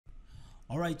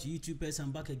Alright YouTubers,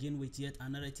 I'm back again with yet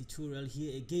another tutorial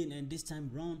here again, and this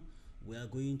time round we are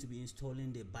going to be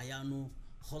installing the Bayanno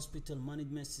Hospital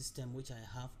Management System, which I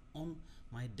have on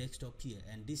my desktop here,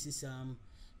 and this is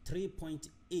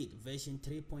 3.8 version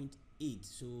 3.8.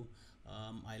 so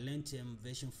I learned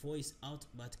version 4 is out,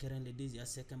 but currently this is your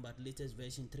second but latest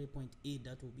version 3.8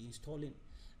 that will be installing,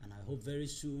 and I hope very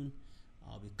soon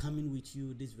I'll be coming with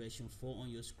you this version 4 on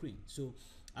your screen. So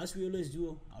as we always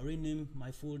do, I'll rename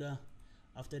my folder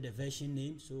after the version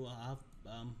name. So I have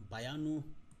Bayanno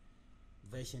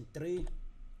version 3,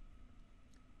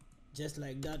 just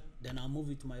like that. Then I'll move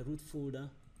it to my root folder,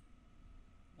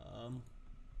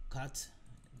 cat,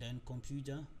 then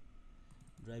computer,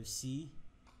 drive C,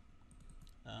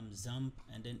 XAMPP,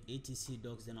 and then etc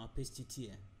docs. Then I'll paste it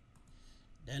here.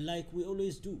 Then like we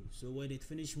always do, so when it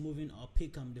finish moving, I'll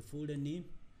pick the folder name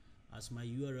as my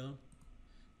URL.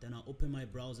 Then I'll open my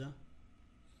browser.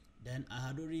 Then I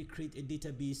had already created a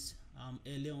database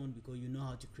earlier on, because you know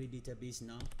how to create database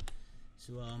now.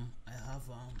 So I have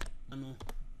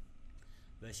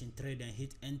version 3, then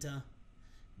hit enter.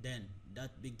 Then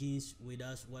that begins with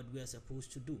us what we are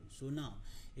supposed to do. So now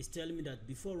it's telling me that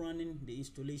before running the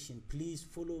installation, please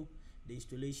follow the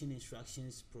installation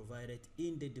instructions provided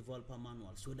in the developer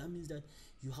manual. So that means that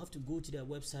you have to go to their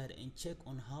website and check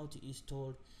on how to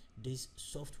install this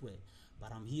software.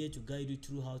 But I'm here to guide you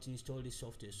through how to install this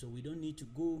software, so we don't need to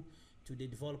go to the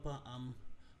developer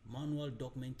manual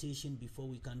documentation before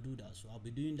we can do that. So I'll be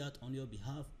doing that on your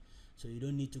behalf, so you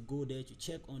don't need to go there to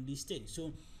check on these things.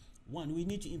 So one, we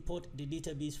need to import the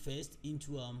database first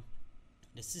into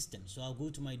the system. So I'll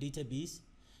go to my database,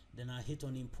 then I hit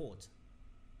on import.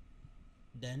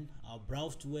 Then I'll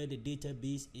browse to where the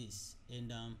database is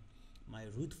in my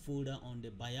root folder on the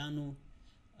Bayanno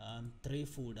 3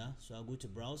 folder. So I'll go to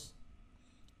browse,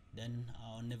 then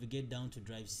I'll navigate down to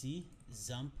drive C,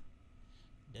 XAMPP,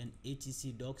 then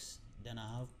etc docs. Then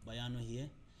I have Bayanno here.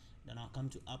 Then I'll come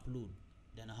to upload.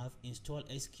 Then I have install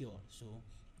SQL. So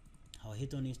I'll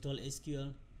hit on install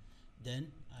SQL.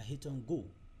 Then I hit on go.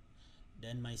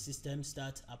 Then my system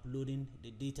starts uploading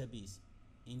the database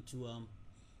into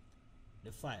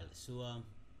the file. So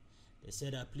they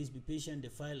said that please be patient, the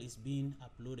file is being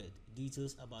uploaded.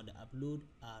 Details about the upload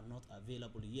are not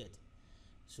available yet.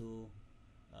 So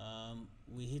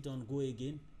we hit on go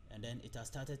again, and then it has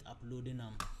started uploading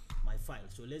my file.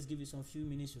 So let's give it some few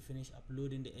minutes to finish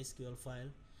uploading the SQL file,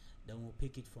 then we'll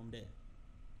pick it from there.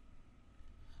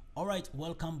 Alright,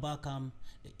 welcome back.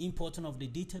 The importing of the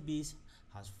database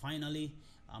has finally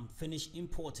finished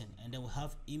importing, and then we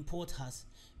have import has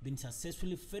been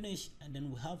successfully finished, and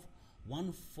then we have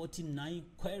 149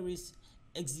 queries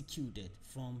executed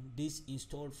from this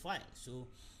installed file. So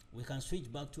we can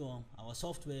switch back to our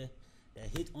software,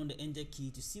 hit on the enter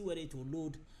key to see whether it will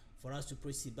load for us to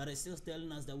proceed. But it's still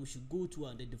telling us that we should go to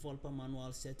the developer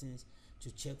manual settings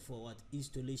to check for what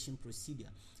installation procedure.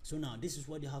 So now this is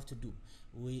what you have to do.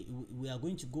 We are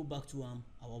going to go back to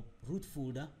our root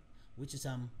folder, which is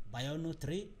Bayanno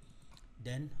 3.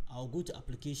 Then I'll go to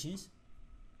applications.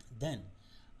 Then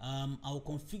I'll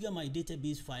configure my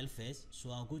database file first.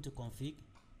 So I'll go to config.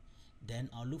 Then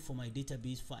I'll look for my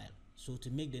database file, so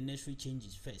to make the necessary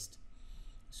changes first.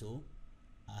 So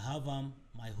I have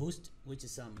my host, which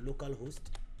is localhost.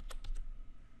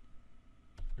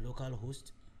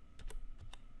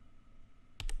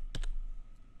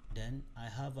 Then I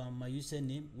have my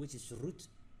username, which is root.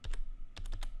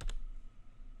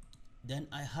 Then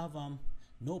I have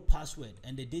no password,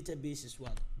 and the database is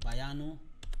what? Bayanno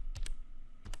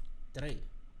 3.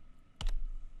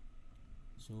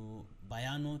 So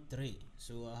Bayanno 3.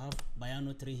 So I have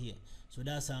Bayanno 3 here. So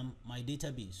that's my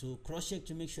database. So cross check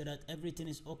to make sure that everything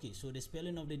is okay. So the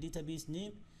spelling of the database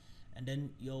name, and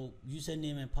then your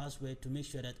username and password to make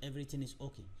sure that everything is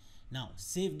okay. Now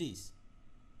save this,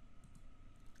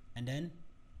 and then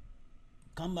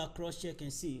come back, cross check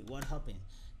and see what happens.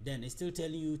 Then it's still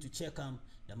telling you to check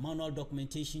the manual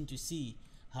documentation to see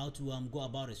how to go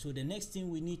about it. So the next thing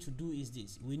we need to do is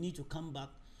this. We need to come back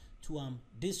to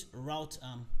this route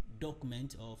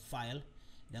document or file,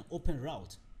 then open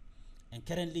route, and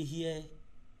currently here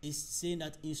is saying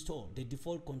that install, the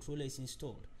default controller is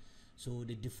installed. So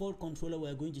the default controller we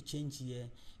are going to change here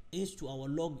is to our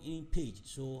login page.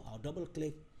 So I'll double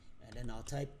click, and then I'll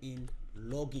type in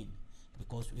login,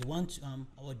 because we want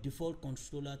our default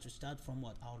controller to start from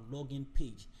what? Our login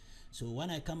page. So when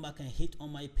I come back and hit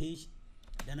on my page,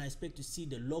 then I expect to see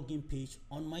the login page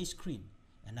on my screen,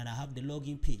 and then I have the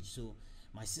login page. So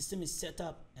my system is set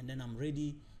up, and then I'm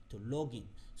ready to log in.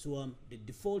 So the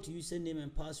default username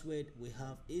and password we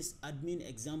have is admin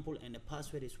example, and the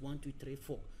password is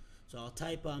 1234. So I'll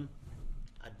type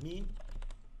admin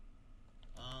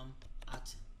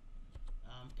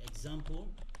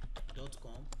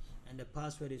example.com, and the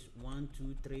password is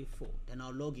 1234. Then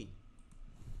I'll log in.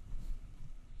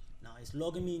 Now it's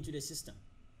logging me into the system,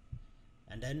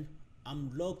 and then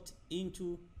I'm logged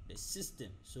into the system.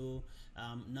 So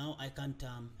now I can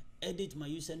edit my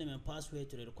username and password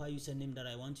to the required username that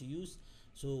I want to use.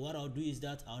 So what I'll do is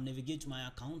that I'll navigate to my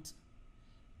account,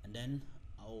 and then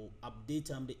I'll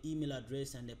update the email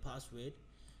address and the password.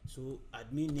 So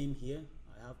admin name here,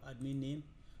 I have admin name,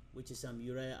 which is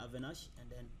Uriah Avinash,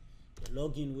 and then the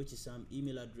login, which is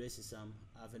email address is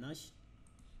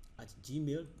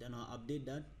avinash@gmail. Then I'll update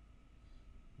that.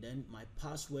 Then my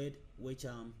password, which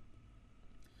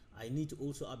I need to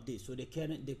also update. So the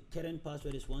current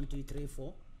password is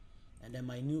 1234, and then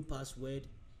my new password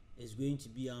is going to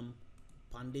be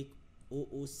Pandik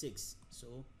 006.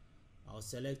 So I'll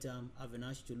select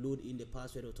Avinash to load in the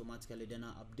password automatically. Then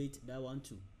I'll update that one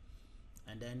too,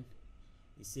 and then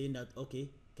it's saying that okay,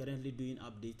 currently doing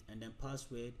update, and then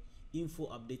password info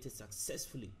updated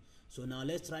successfully. So now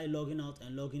let's try logging out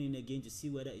and logging in again to see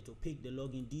whether it will pick the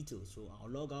login details. So I'll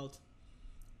log out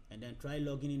and then try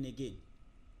logging in again.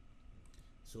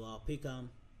 So I'll pick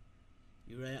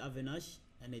Uriah Avinash,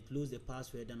 and it loads the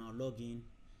password, and I'll log in,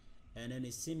 and then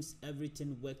it seems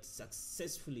everything worked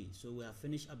successfully. So we have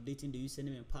finished updating the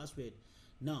username and password.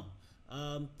 Now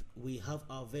we have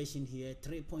our version here,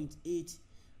 3.8,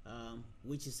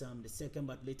 which is the second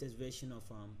but latest version of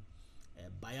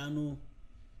Bayanno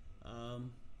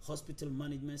Hospital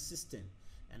Management System,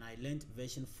 and I learned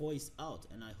version 4 is out,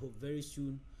 and I hope very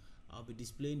soon I'll be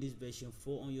displaying this version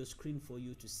 4 on your screen for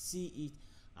you to see it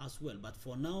as well. But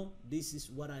for now, this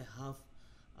is what I have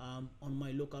on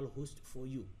my local host for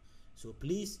you. So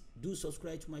please do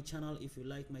subscribe to my channel if you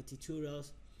like my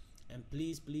tutorials, and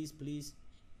please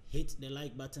hit the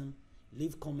like button,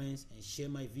 leave comments, and share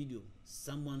my video.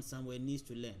 Someone somewhere needs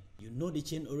to learn. You know the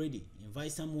chain already.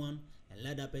 Invite someone, and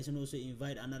let that person also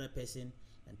invite another person,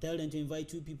 and tell them to invite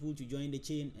 2 people to join the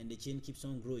chain, and the chain keeps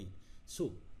on growing.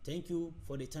 So thank you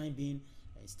for the time being,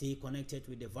 and stay connected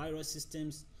with Da-viruz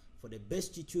systems for the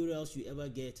best tutorials you ever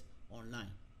get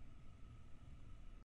online.